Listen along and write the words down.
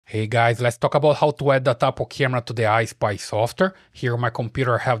Hey guys, let's talk about how to add the Tapo camera to the iSPY software. Here on my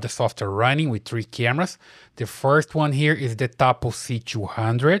computer I have the software running with 3 cameras. The first one here is the Tapo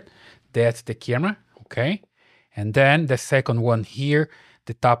C200. That's the camera, okay? And then the second one here,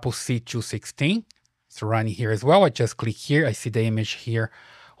 the Tapo C216. It's running here as well. I just click here, I see the image here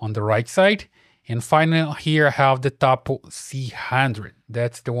on the right side. And finally here I have the Tapo C100.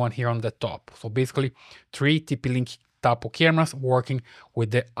 That's the one here on the top. So basically 3 TP-Link Tapo cameras working with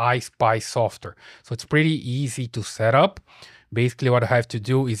the iSPY software. So it's pretty easy to set up. Basically what I have to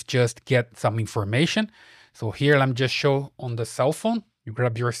do is just get some information. So here let me just show on the cell phone. You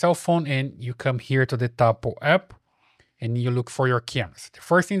grab your cell phone and you come here to the Tapo app and you look for your cameras. The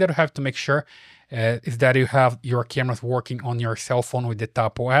first thing that you have to make sure is that you have your cameras working on your cell phone with the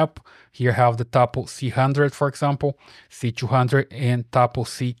Tapo app. Here I have the Tapo C100, for example, C200 and Tapo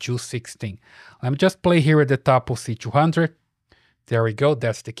C216. Let me just play here with the Tapo C200. There we go,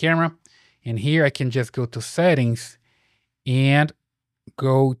 that's the camera. And here I can just go to settings and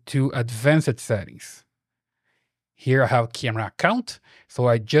go to advanced settings. Here I have camera account. So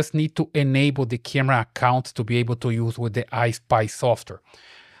I just need to enable the camera account to be able to use with the iSPY software.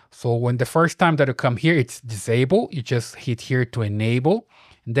 So when the first time that you come here, it's disabled. You just hit here to enable.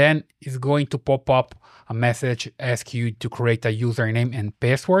 And then it's going to pop up a message asking you to create a username and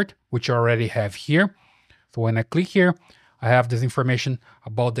password, which I already have here. So when I click here, I have this information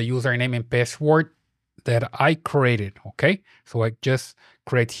about the username and password that I created, okay? So I just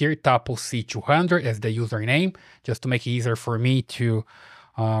create here Tapo C200 as the username, just to make it easier for me to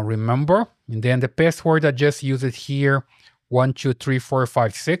remember. And then the password, I just use it here,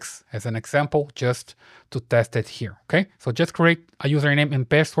 123456 as an example, just to test it here, okay? So just create a username and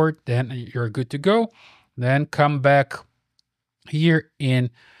password, then you're good to go. Then come back here and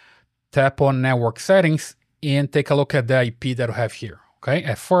tap on network settings and take a look at the IP that I have here, okay?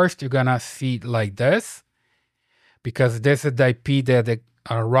 At first, you're gonna see it like this, because this is the IP that the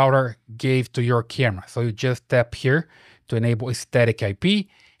router gave to your camera. So you just tap here to enable a static IP,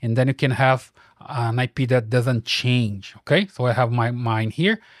 and then you can have an IP that doesn't change, okay? So I have mine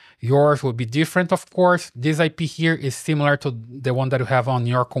here. Yours will be different, of course. This IP here is similar to the one that you have on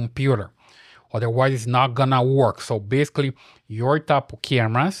your computer. Otherwise, it's not gonna work. So basically, your Tapo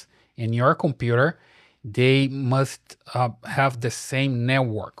cameras in your computer, they must have the same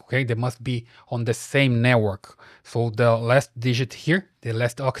network, okay? They must be on the same network. So the last digit here, the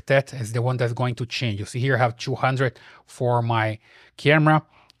last octet, is the one that's going to change. You see here I have 200 for my camera,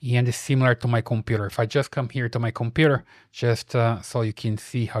 and it's similar to my computer. If I just come here to my computer, just so you can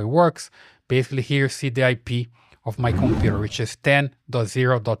see how it works, basically here see the IP of my computer, which is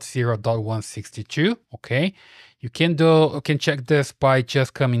 10.0.0.162, okay? You can check this by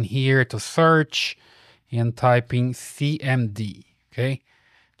just coming here to search and typing CMD, okay?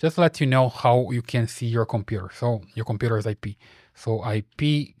 Just let you know how you can see your computer. So your computer's IP. So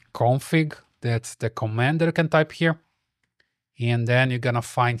IP config, that's the command that you can type here. And then you're gonna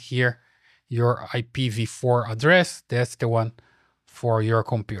find here your IPv4 address. That's the one for your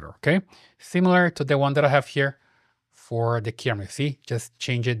computer, okay? Similar to the one that I have here for the camera. See, just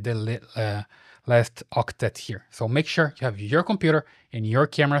change it the last octet here. So make sure you have your computer and your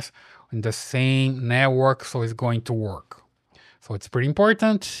cameras in the same network, so it's going to work. So it's pretty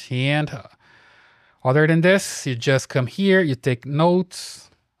important. And other than this, you just come here, you take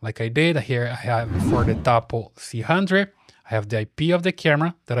notes like I did. Here I have for the Tapo C100, I have the IP of the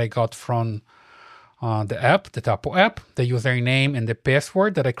camera that I got from the app, the Tapo app, the username and the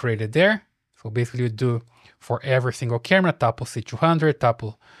password that I created there. So basically you do for every single camera, Tapo C200,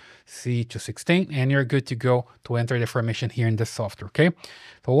 Tapo C216, and you're good to go to enter the information here in the software, okay?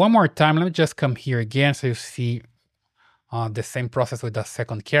 So one more time, let me just come here again so you see the same process with the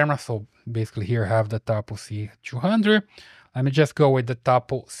second camera. So basically here I have the Tapo C200. Let me just go with the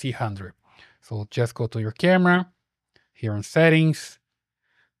Tapo C100. So just go to your camera, here in settings,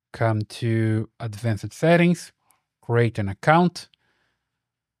 come to advanced settings, create an account.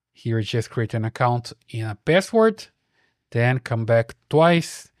 Here just create an account and a password, then come back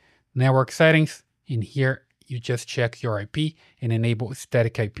twice, network settings, in here you just check your IP and enable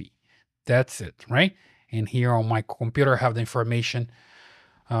static IP. That's it, right? And here on my computer I have the information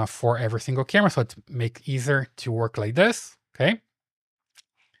for every single camera, so it makes it easier to work like this, okay?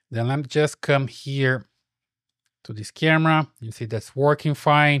 Then let me just come here to this camera. You see that's working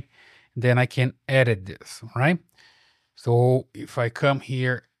fine. Then I can edit this, right? So if I come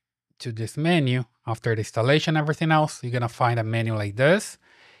here to this menu, after the installation, everything else, you're gonna find a menu like this.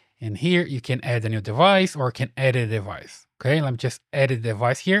 And here you can add a new device or can edit a device. Okay, let me just edit the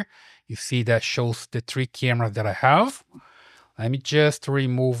device here. You see that shows the 3 cameras that I have. Let me just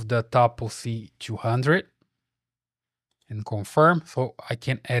remove the Tapo C200 and confirm so I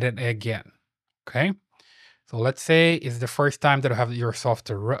can edit again. Okay. So let's say it's the first time that you have your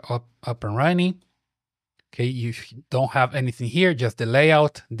software up and running. Okay, you don't have anything here, just the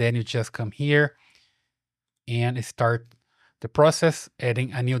layout. Then you just come here and start the process,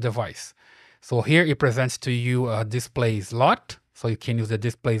 adding a new device. So here it presents to you a display slot. So you can use the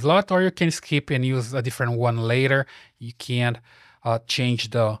display slot, or you can skip and use a different one later. You can change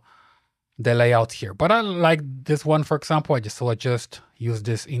the layout here. But I like this one, for example. I just use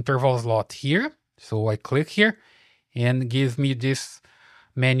this interval slot here. So I click here and gives me this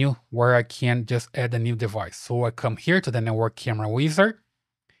menu where I can just add a new device. So I come here to the network camera wizard,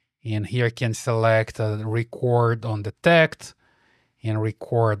 and here I can select record on detect and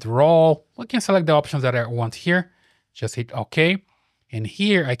record raw. I can select the options that I want here. Just hit OK. And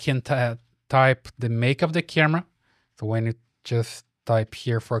here I can type the make of the camera. So when you just type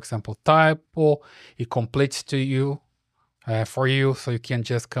here, for example, typo, it completes to you for you. So you can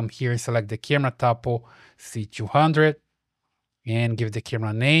just come here and select the camera Tapo C200 and give the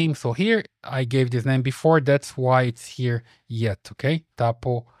camera name. So here I gave this name before. That's why it's here yet. Okay,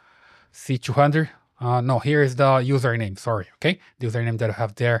 Tapo C200. No, here is the username. Sorry. Okay, the username that I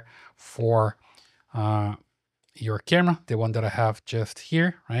have there for your camera, the one that I have just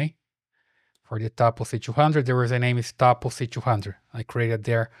here, right? For the Tapo C200, the username is Tapo C200. I created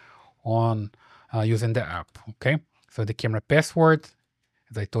there on using the app. Okay, so the camera password,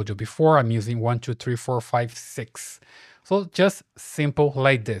 as I told you before, I'm using 123456. So just simple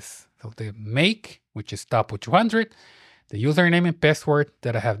like this. So the make, which is Tapo 200, the username and password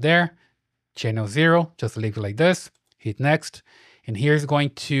that I have there, channel 0, just leave it like this, hit next, and here's going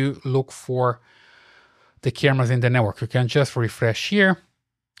to look for the cameras in the network. You can just refresh here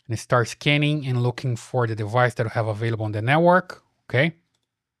and start scanning and looking for the device that you have available on the network, okay?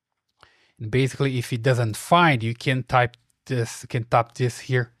 And basically, if it doesn't find, you can type this, you can tap this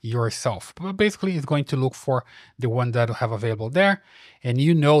here yourself. But basically, it's going to look for the one that you have available there. And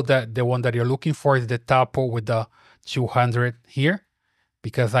you know that the one that you're looking for is the Tapo with the 200 here,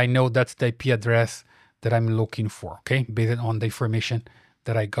 because I know that's the IP address that I'm looking for, okay? Based on the information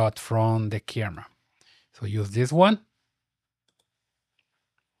that I got from the camera. So use this one.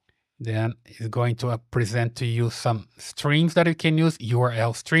 Then it's going to present to you some streams that you can use,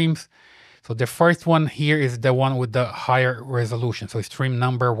 URL streams. So the first one here is the one with the higher resolution. So stream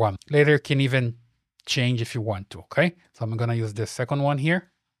number 1. Later you can even change if you want to, okay? So I'm gonna use the second one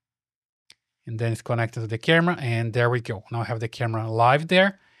here. And then it's connected to the camera, and there we go. Now I have the camera live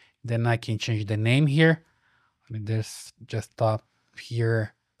there. Then I can change the name here. I mean, just type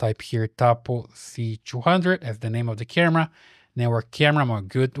here Tapo C200 as the name of the camera. Network camera, I'm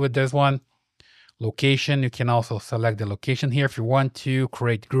good with this one. Location, you can also select the location here if you want to.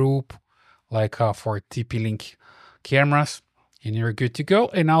 Create group, like for TP-Link cameras, and you're good to go.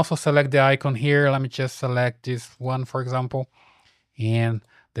 And also select the icon here. Let me just select this one, for example, and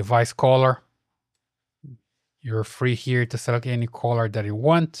device color. You're free here to select any color that you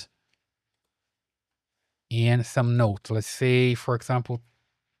want. And some notes. Let's say, for example,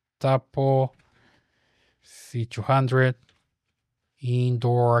 Tapo C200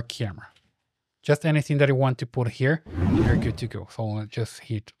 indoor camera. Just anything that you want to put here, you're good to go. So I'll just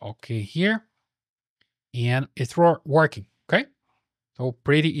hit OK here, and it's working, okay? So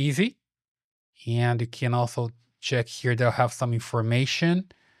pretty easy. And you can also check here, they'll have some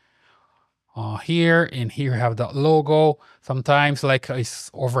information here, and here you have the logo. Sometimes like it's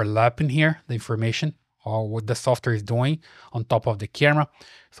overlapping here, the information or what the software is doing on top of the camera.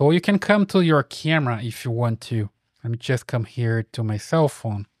 So you can come to your camera if you want to. Let me just come here to my cell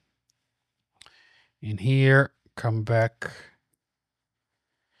phone. And here, come back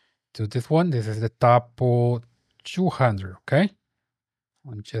to this one. This is the Tapo 200, okay?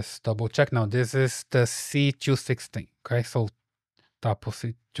 Let me just double check. Now, this is the C216, okay? So Tapo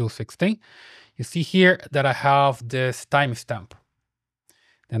C216. You see here that I have this timestamp.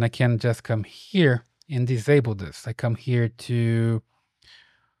 Then I can just come here and disable this. I come here to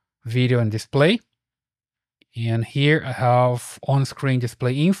video and display. And here I have on-screen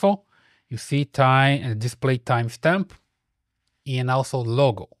display info. You see time and display timestamp and also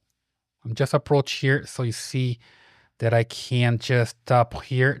logo. I'm just approach here so you see that I can just tap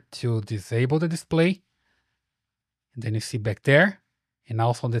here to disable the display. And then you see back there, and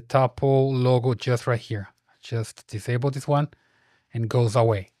also the Tapo logo just right here. Just disable this one and goes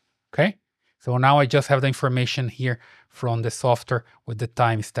away. Okay. So now I just have the information here from the software with the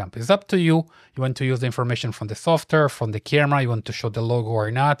timestamp. It's up to you. You want to use the information from the software, from the camera. You want to show the logo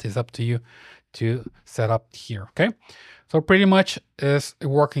or not. It's up to you to set up here. Okay. So pretty much is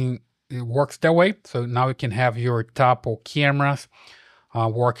working. It works that way. So now you can have your Tapo cameras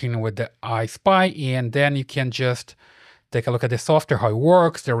working with the iSPY, and then you can just take a look at the software, how it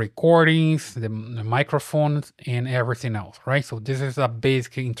works, the recordings, the microphones, and everything else, right? So this is a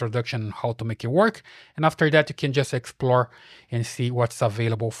basic introduction on how to make it work. And after that, you can just explore and see what's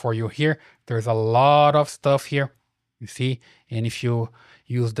available for you here. There's a lot of stuff here, you see. And if you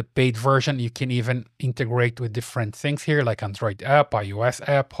use the paid version, you can even integrate with different things here, like Android app, iOS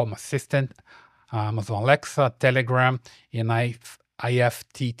app, Home Assistant, Amazon Alexa, Telegram, and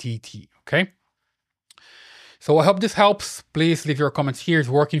IFTTT, okay? So I hope this helps. Please leave your comments here. It's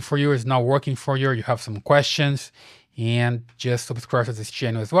working for you, it's not working for you, you have some questions, and just subscribe to this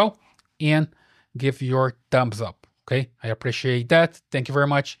channel as well, and give your thumbs up, okay? I appreciate that. Thank you very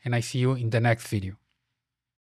much, and I see you in the next video.